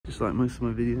just like most of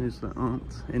my videos that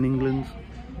aren't in England,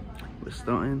 we're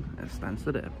starting at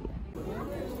Stansted Airport.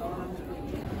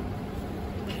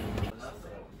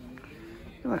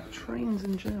 Look at that, trains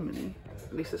in Germany,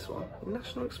 at least this one,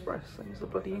 National Express, same as the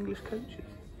bloody English coaches.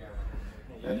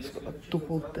 And it's got a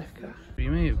double decker.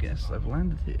 You may have guessed I've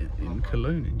landed here in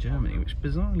Cologne in Germany, which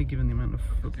bizarrely, given the amount of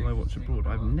football I watch abroad,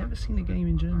 I've never seen a game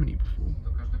in Germany before.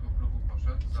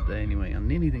 Today anyway, I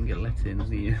nearly didn't get let in.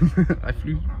 I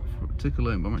flew to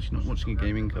Cologne, but I'm actually not watching a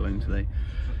game in Cologne today.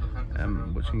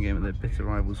 I'm watching a game at their bitter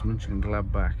rivals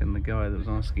Mönchengladbach, and the guy that was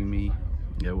asking me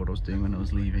what I was doing when I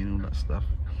was leaving and all that stuff,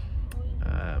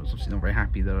 I was obviously not very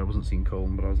happy that I wasn't seeing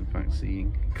Cologne, but I was in fact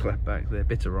seeing Gladbach, their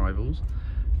bitter rivals.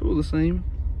 But all the same,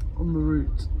 on the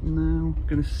route now, I'm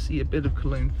going to see a bit of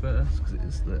Cologne first, because it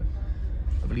is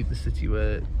I believe, the city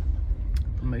where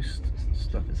the most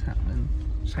stuff is happening.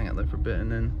 Just hang out there for a bit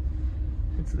and then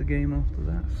head to the game after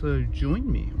that. So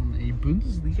join me on a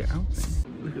Bundesliga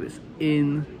outing. Look at this,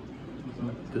 in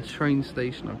the train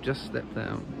station I've just stepped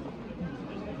out.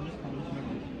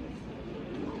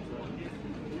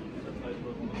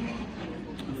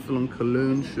 Full on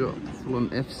Cologne shop, full on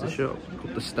FC shop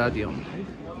called the Stadion.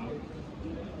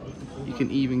 You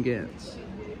can even get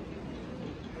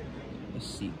a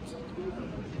seat.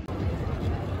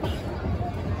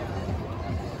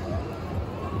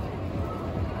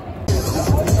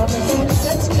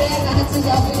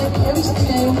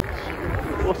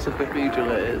 What a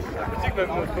cathedral it is.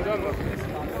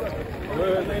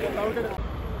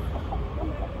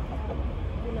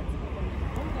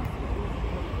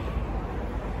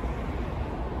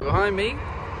 Behind me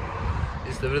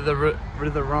is the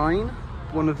River Rhine,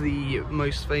 one of the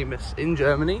most famous in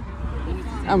Germany,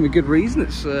 and with good reason.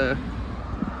 It's a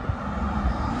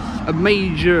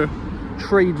major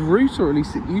trade route, or at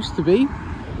least it used to be,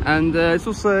 and it's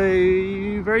also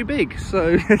very big.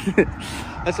 So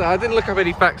I didn't look up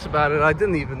any facts about it. I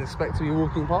didn't even expect to be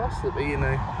walking past it, but you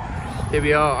know, here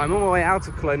we are. I'm on my way out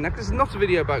of Cologne now. This is not a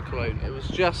video about Cologne. It was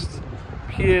just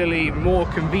purely more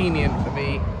convenient for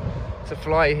me to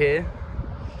fly here,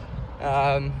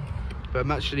 but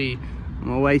I'm actually on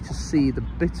my way to see the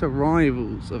bitter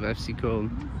rivals of FC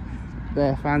Cologne.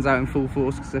 Their fans out in full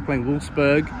force because they're playing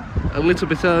Wolfsburg a little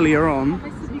bit earlier on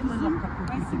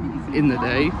in the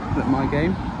day than my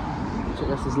game, which I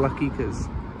guess is lucky because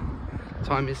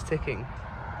time is ticking.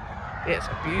 Yeah, it's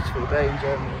a beautiful day in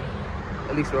Germany,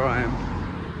 at least where I am.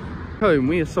 Home,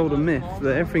 we are sold a myth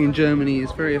that everything in Germany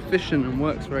is very efficient and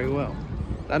works very well.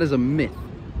 That is a myth.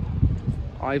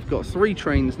 I've got 3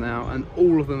 trains now and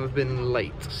all of them have been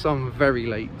late, some very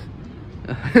late.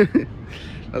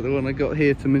 Like the one I got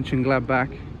here to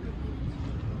Mönchengladbach,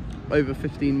 over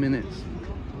 15 minutes.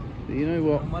 But you know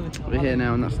what, we're here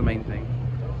now and that's the main thing.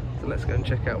 So let's go and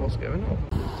check out what's going on.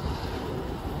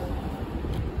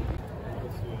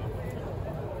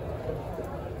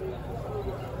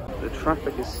 The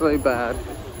traffic is so bad,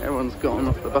 everyone's gotten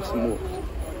off the bus and walked.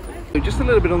 So just a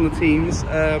little bit on the teams.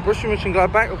 Borussia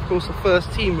Mönchengladbach, of course, the first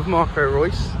team of Marco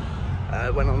Reus,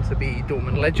 went on to be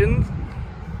Dortmund legend,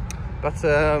 but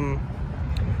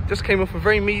just came off a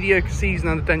very mediocre season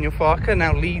under Daniel Farke,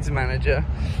 now Leeds manager,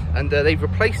 and they've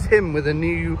replaced him with the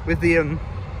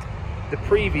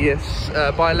previous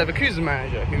Bayer Leverkusen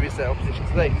manager, who is their opposition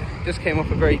today. Just came off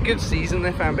a very good season.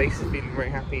 Their fan base is feeling very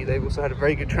happy. They've also had a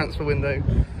very good transfer window,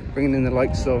 bringing in the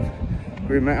likes of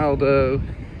Grimaldo,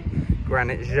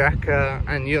 Granit Xhaka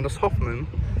and Jonas Hoffmann.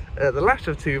 The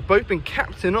latter two have both been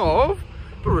captain of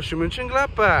Borussia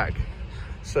Mönchengladbach.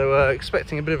 So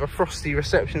expecting a bit of a frosty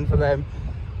reception for them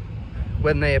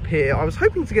when they appear. I was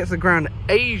hoping to get to the ground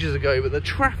ages ago, but the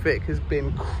traffic has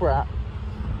been crap.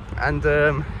 And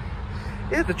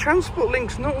yeah, the transport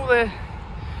links not all they're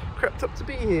crept up to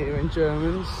be here in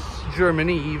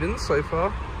Germany even so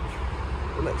far.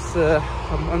 But let's,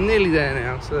 I'm nearly there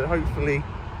now, so hopefully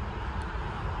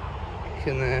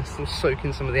can still soak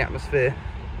in some of the atmosphere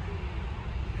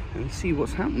and see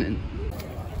what's happening.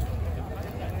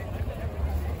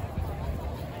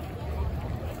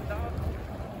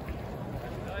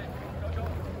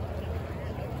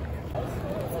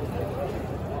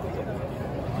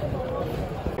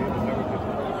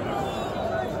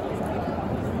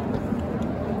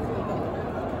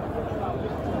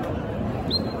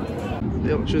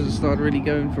 The ultras have started really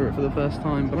going for it for the first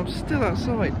time, but I'm still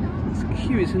outside. This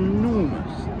queue is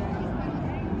enormous.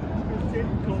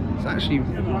 It's actually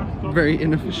very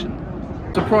inefficient.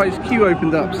 Surprise queue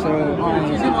opened up, so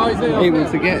I was able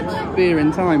to get beer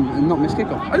in time and not miss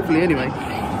kickoff. Hopefully, anyway.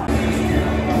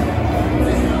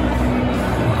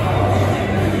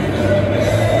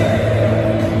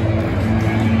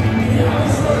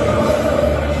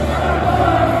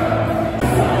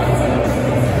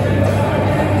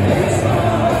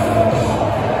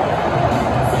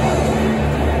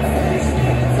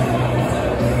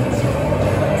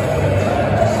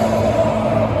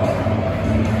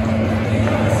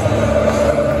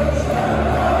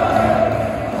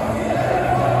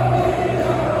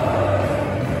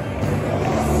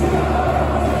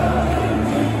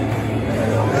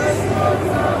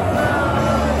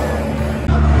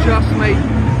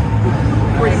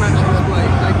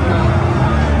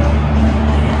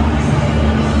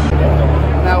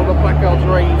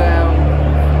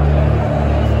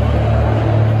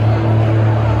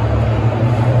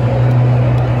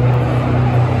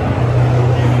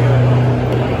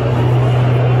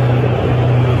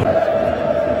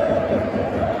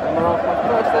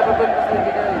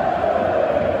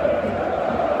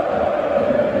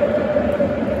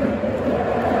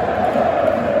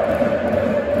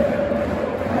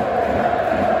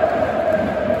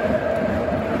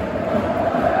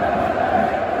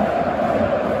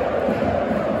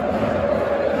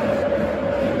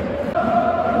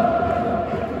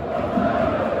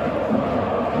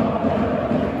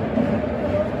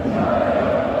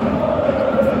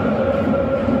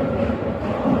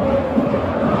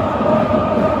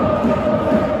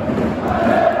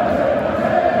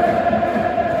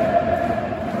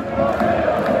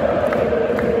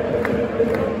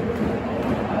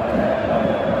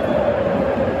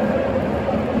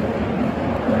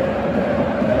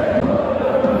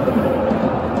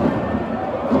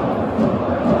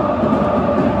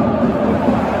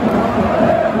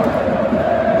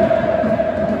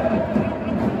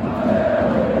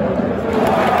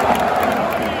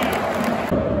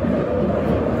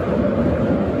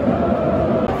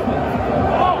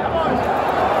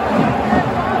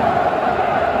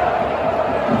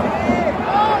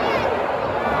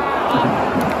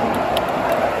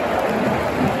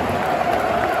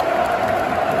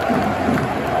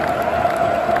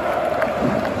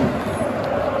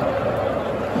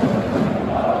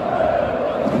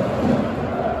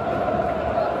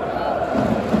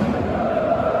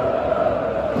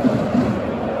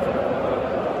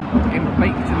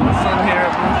 baked in the sun here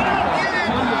at Borussia-Park.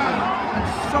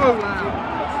 It's so loud.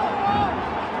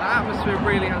 The atmosphere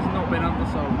really has not been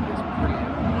undersold. It's brilliant.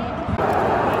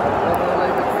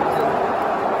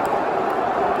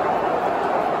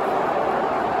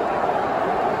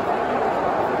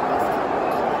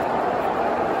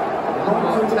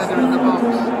 Header in the box.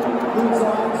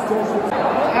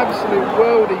 Absolute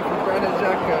worldie from Granit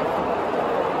Xhaka.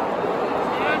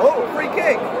 Oh, free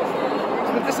kick!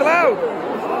 It's been disallowed.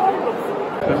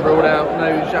 Been ruled out. No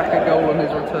Xhaka goal on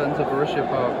his return to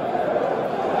Borussia-Park.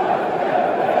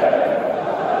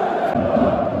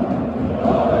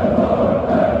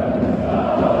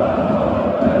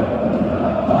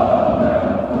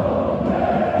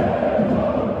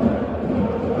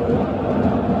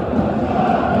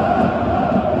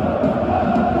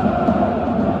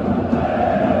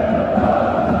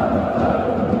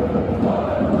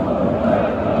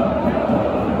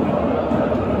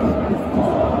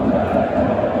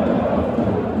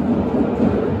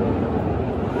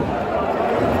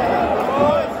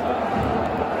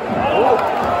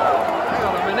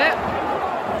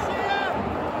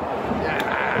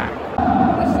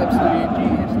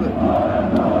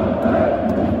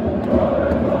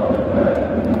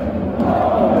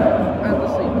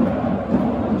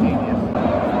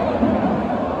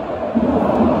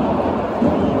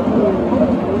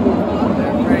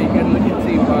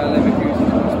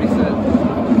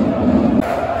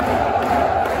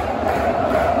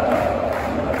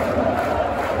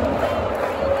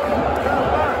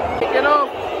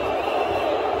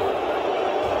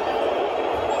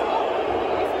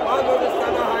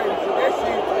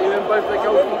 Both the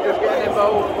goalkeepers getting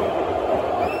involved.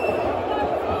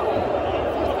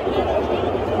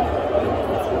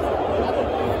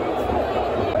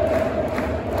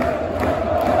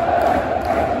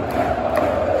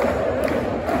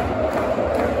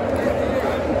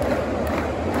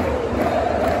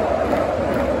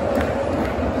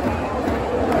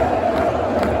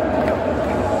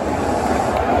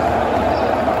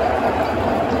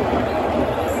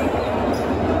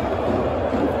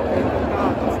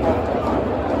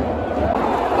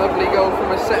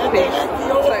 Set piece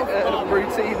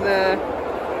routine there.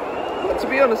 But to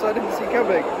be honest, I didn't see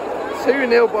coming.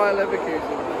 2-0 by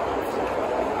Leverkusen.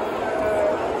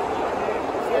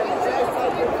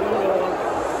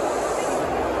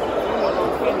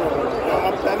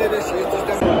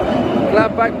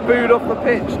 Gladbach booed off the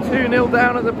pitch. 2-0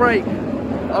 down at the break.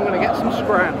 I'm going to get some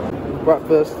scrap.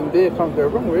 Bratwurst and beer can't go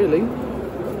wrong, really.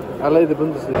 I lay the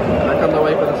Bundesliga. Back on the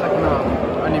way for the second half.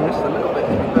 Only missed a little bit,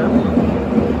 to be fair.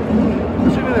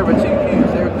 There were 2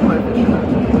 queues, they were quite efficient.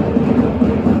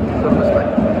 Some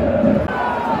respect.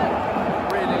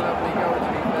 Really lovely goal to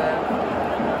be there.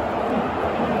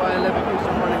 By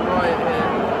Leverkusen running riot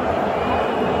here.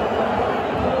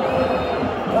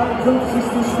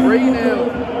 3-0.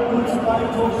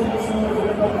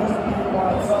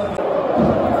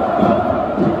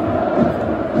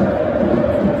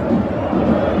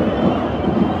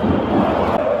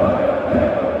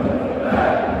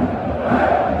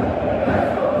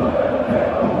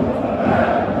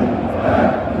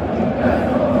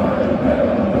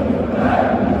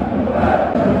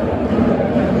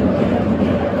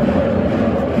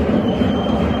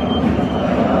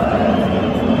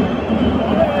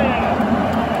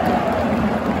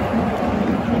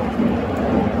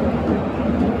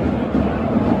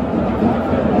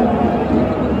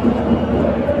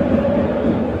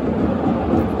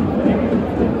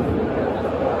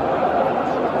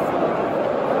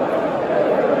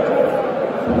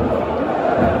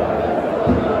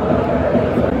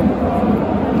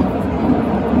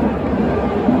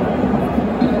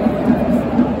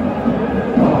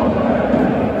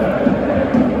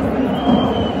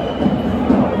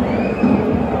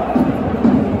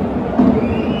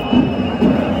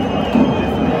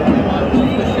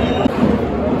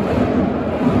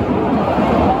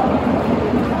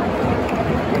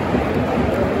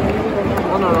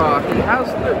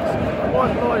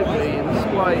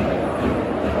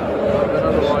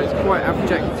 quite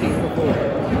abject team performance.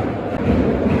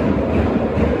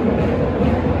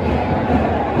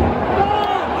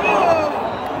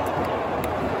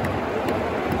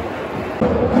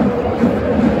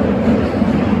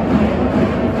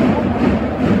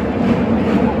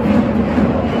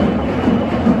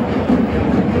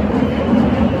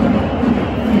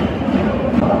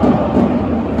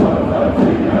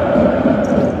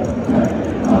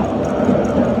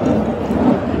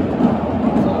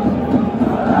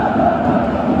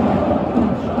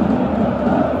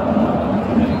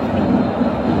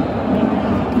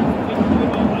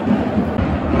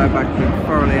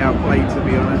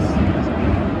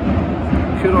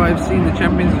 could I have seen the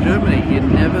champions of Germany? You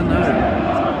never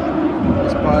know.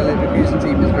 This Bayer Leverkusen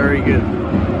team is very good.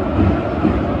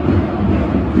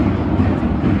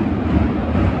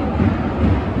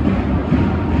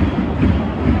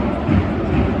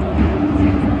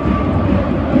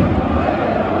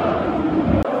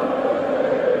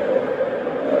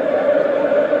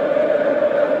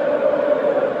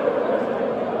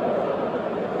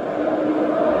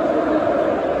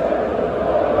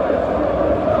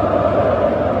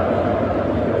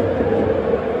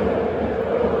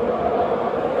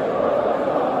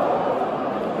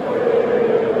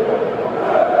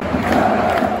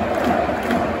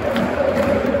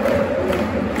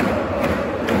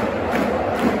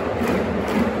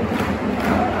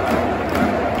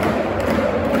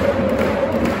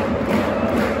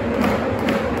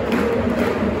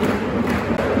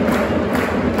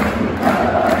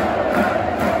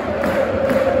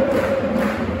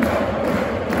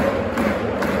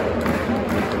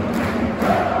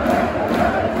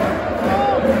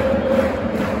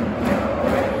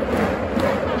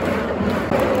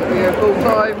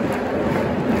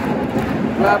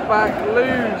 Gladbach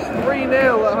lose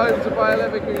 3-0 at home to Bayer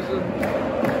Leverkusen.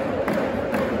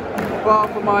 Far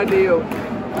from ideal.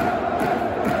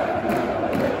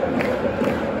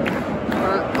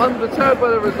 Unperturbed by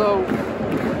the result,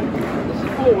 the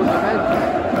support was immense.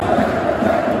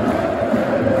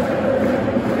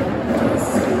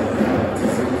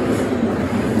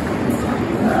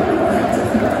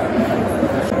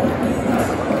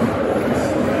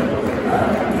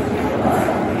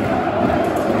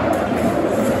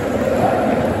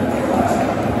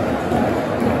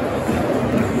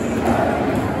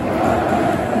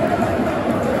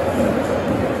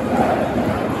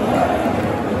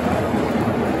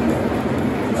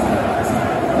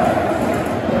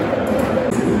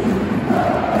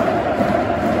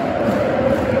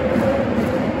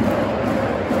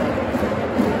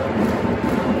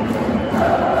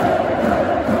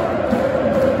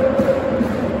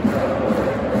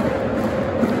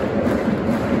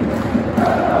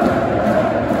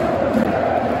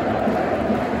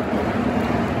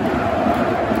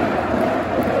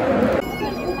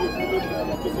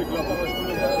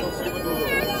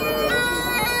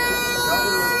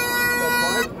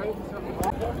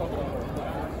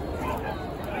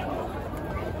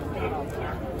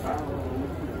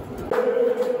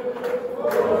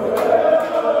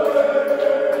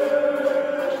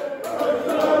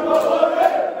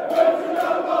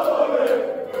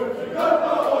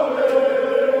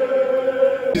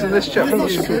 And this chap from the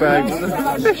shopping bag with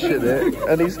a fish in it,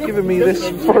 and he's giving me this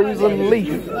frozen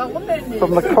leaf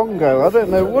from the Congo. I don't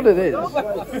know what it is.